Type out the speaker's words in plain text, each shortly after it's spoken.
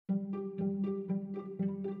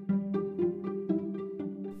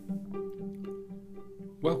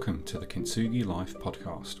Welcome to the Kintsugi Life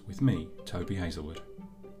podcast with me, Toby Hazelwood.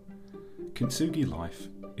 Kintsugi Life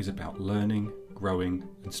is about learning, growing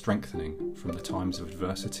and strengthening from the times of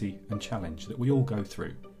adversity and challenge that we all go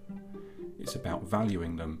through. It's about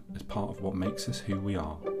valuing them as part of what makes us who we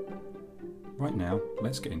are. Right now,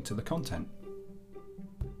 let's get into the content.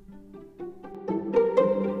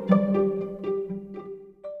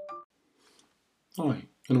 Hi,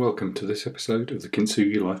 and welcome to this episode of the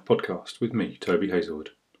Kintsugi Life podcast with me, Toby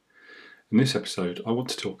Hazelwood. In this episode, I want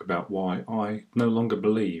to talk about why I no longer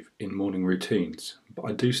believe in morning routines, but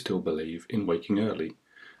I do still believe in waking early,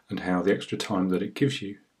 and how the extra time that it gives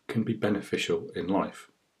you can be beneficial in life.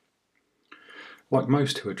 Like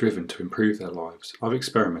most who are driven to improve their lives, I've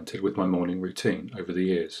experimented with my morning routine over the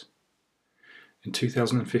years. In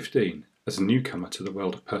 2015, as a newcomer to the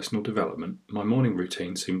world of personal development, my morning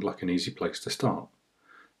routine seemed like an easy place to start,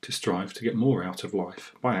 to strive to get more out of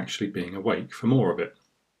life by actually being awake for more of it.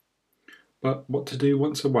 But what to do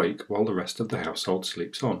once awake while the rest of the household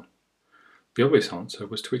sleeps on? The obvious answer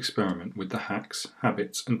was to experiment with the hacks,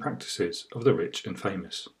 habits and practices of the rich and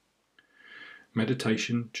famous.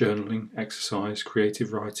 Meditation, journaling, exercise,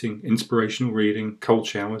 creative writing, inspirational reading, cold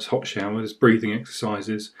showers, hot showers, breathing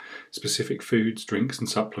exercises, specific foods, drinks and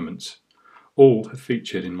supplements all have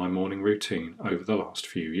featured in my morning routine over the last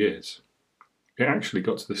few years. It actually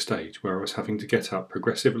got to the stage where I was having to get up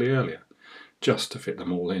progressively earlier just to fit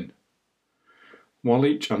them all in. While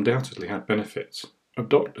each undoubtedly had benefits,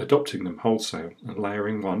 adopting them wholesale and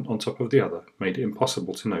layering one on top of the other made it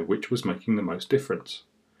impossible to know which was making the most difference.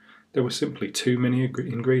 There were simply too many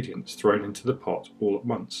ingredients thrown into the pot all at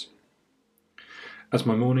once. As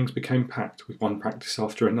my mornings became packed with one practice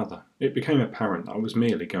after another, it became apparent that I was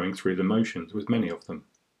merely going through the motions with many of them.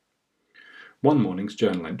 One morning's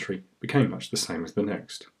journal entry became much the same as the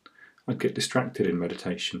next. I'd get distracted in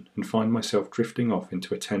meditation and find myself drifting off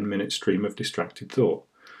into a 10-minute stream of distracted thought,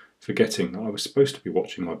 forgetting that I was supposed to be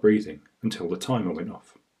watching my breathing until the timer went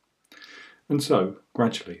off. And so,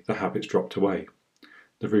 gradually, the habits dropped away.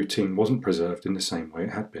 The routine wasn't preserved in the same way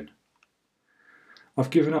it had been. I've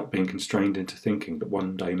given up being constrained into thinking that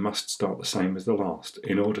one day must start the same as the last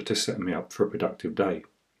in order to set me up for a productive day.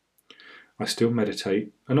 I still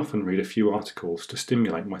meditate and often read a few articles to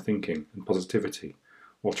stimulate my thinking and positivity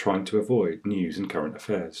while trying to avoid news and current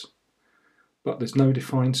affairs. But there's no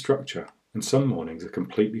defined structure, and some mornings are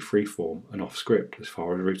completely free-form and off-script as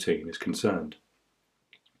far as routine is concerned.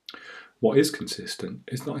 What is consistent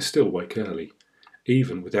is that I still wake early,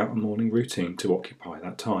 even without a morning routine to occupy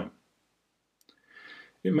that time.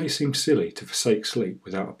 It may seem silly to forsake sleep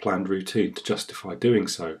without a planned routine to justify doing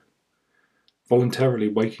so. Voluntarily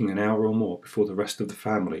waking an hour or more before the rest of the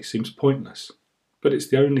family seems pointless, but it's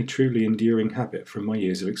the only truly enduring habit from my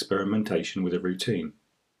years of experimentation with a routine.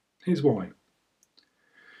 Here's why.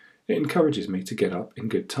 It encourages me to get up in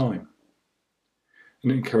good time.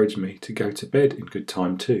 And it encouraged me to go to bed in good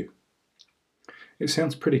time too. It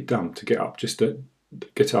sounds pretty dumb to get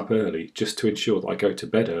up early just to ensure that I go to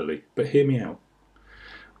bed early, but hear me out.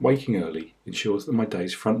 Waking early ensures that my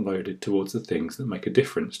day's front-loaded towards the things that make a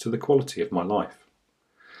difference to the quality of my life.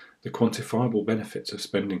 The quantifiable benefits of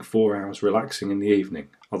spending 4 hours relaxing in the evening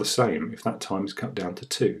are the same if that time is cut down to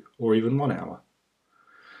 2 or even 1 hour.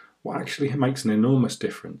 What actually makes an enormous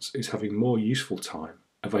difference is having more useful time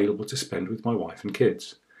available to spend with my wife and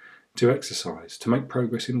kids, to exercise, to make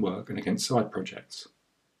progress in work and against side projects.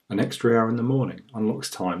 An extra hour in the morning unlocks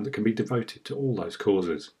time that can be devoted to all those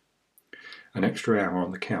causes. An extra hour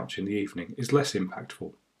on the couch in the evening is less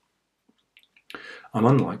impactful. I'm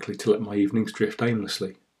unlikely to let my evenings drift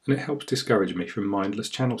aimlessly, and it helps discourage me from mindless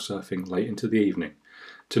channel surfing late into the evening,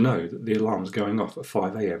 to know that the alarm's going off at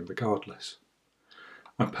 5 a.m. regardless.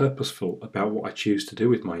 I'm purposeful about what I choose to do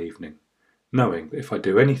with my evening, knowing that if I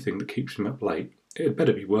do anything that keeps me up late, it had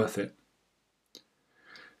better be worth it.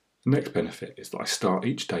 The next benefit is that I start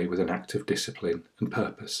each day with an act of discipline and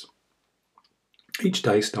purpose. Each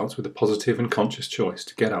day starts with a positive and conscious choice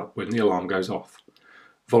to get up when the alarm goes off,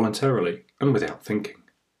 voluntarily and without thinking.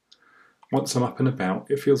 Once I'm up and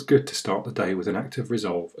about, it feels good to start the day with an act of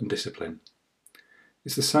resolve and discipline.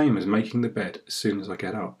 It's the same as making the bed as soon as I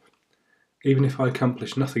get up. Even if I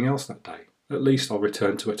accomplish nothing else that day, at least I'll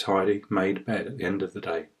return to a tidy, made bed at the end of the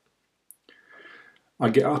day. I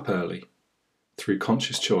get up early, through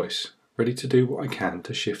conscious choice, ready to do what I can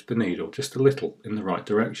to shift the needle just a little in the right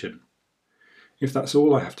direction. If that's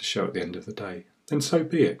all I have to show at the end of the day, then so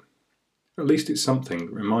be it. At least it's something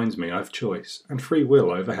that reminds me I have choice and free will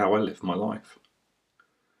over how I live my life.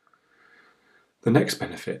 The next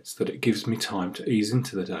benefit is that it gives me time to ease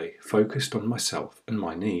into the day, focused on myself and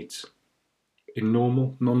my needs. In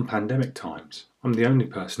normal, non-pandemic times, I'm the only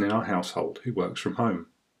person in our household who works from home.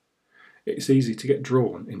 It's easy to get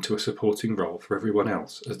drawn into a supporting role for everyone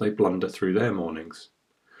else as they blunder through their mornings.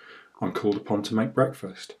 I'm called upon to make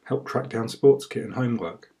breakfast, help track down sports kit and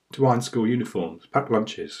homework, to iron school uniforms, pack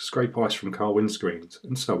lunches, scrape ice from car windscreens,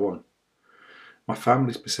 and so on. My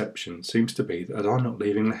family's perception seems to be that as I'm not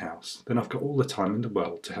leaving the house, then I've got all the time in the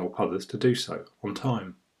world to help others to do so on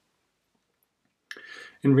time.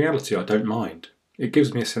 In reality, I don't mind. It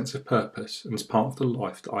gives me a sense of purpose and is part of the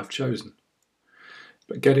life that I've chosen.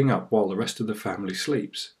 But getting up while the rest of the family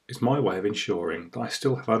sleeps is my way of ensuring that I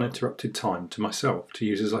still have uninterrupted time to myself to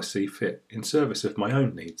use as I see fit in service of my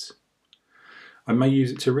own needs. I may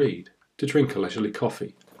use it to read, to drink a leisurely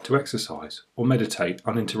coffee, to exercise, or meditate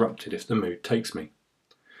uninterrupted if the mood takes me.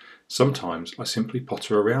 Sometimes I simply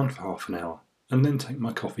potter around for half an hour and then take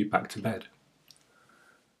my coffee back to bed.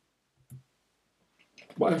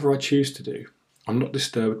 Whatever I choose to do, I'm not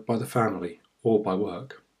disturbed by the family or by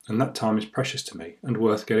work, and that time is precious to me and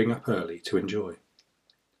worth getting up early to enjoy.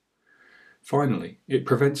 Finally, it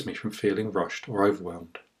prevents me from feeling rushed or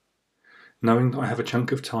overwhelmed. Knowing that I have a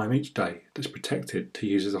chunk of time each day that's protected to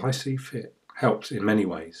use as I see fit helps in many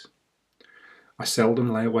ways. I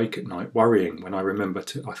seldom lay awake at night worrying when I remember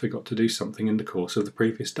I forgot to do something in the course of the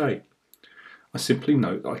previous day. I simply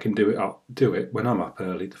note that I can do it when I'm up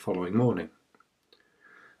early the following morning.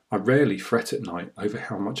 I rarely fret at night over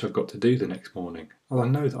how much I've got to do the next morning, as I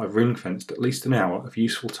know that I've ring-fenced at least an hour of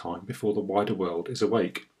useful time before the wider world is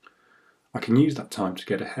awake. I can use that time to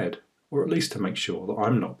get ahead, or at least to make sure that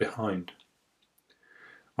I'm not behind.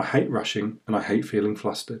 I hate rushing and I hate feeling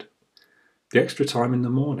flustered. The extra time in the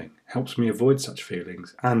morning helps me avoid such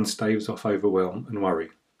feelings and staves off overwhelm and worry.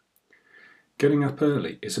 Getting up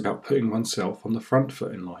early is about putting oneself on the front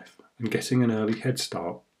foot in life and getting an early head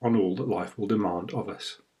start on all that life will demand of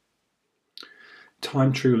us.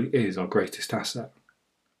 Time truly is our greatest asset.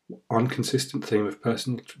 One consistent theme of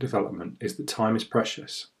personal development is that time is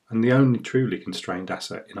precious and the only truly constrained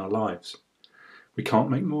asset in our lives. We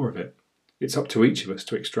can't make more of it. It's up to each of us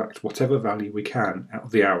to extract whatever value we can out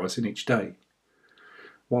of the hours in each day.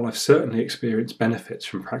 While I've certainly experienced benefits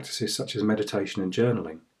from practices such as meditation and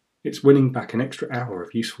journaling, it's winning back an extra hour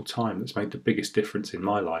of useful time that's made the biggest difference in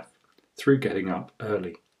my life, through getting up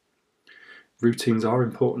early. Routines are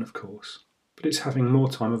important, of course, but it's having more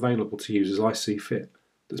time available to use as I see fit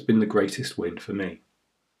that's been the greatest win for me.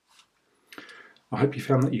 I hope you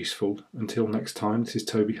found that useful. Until next time, this is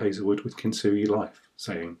Toby Hazelwood with Kintsugi Life,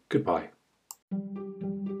 saying goodbye.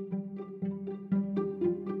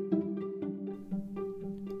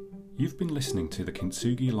 You've been listening to the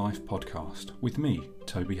Kintsugi Life podcast with me,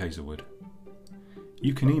 Toby Hazelwood.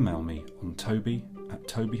 You can email me on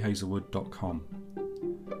toby@tobyhazelwood.com.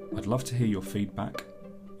 I'd love to hear your feedback.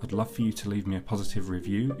 I'd love for you to leave me a positive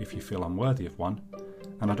review if you feel I'm worthy of one,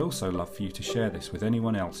 and I'd also love for you to share this with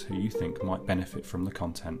anyone else who you think might benefit from the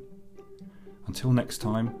content. Until next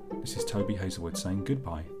time, this is Toby Hazelwood saying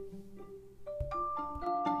goodbye.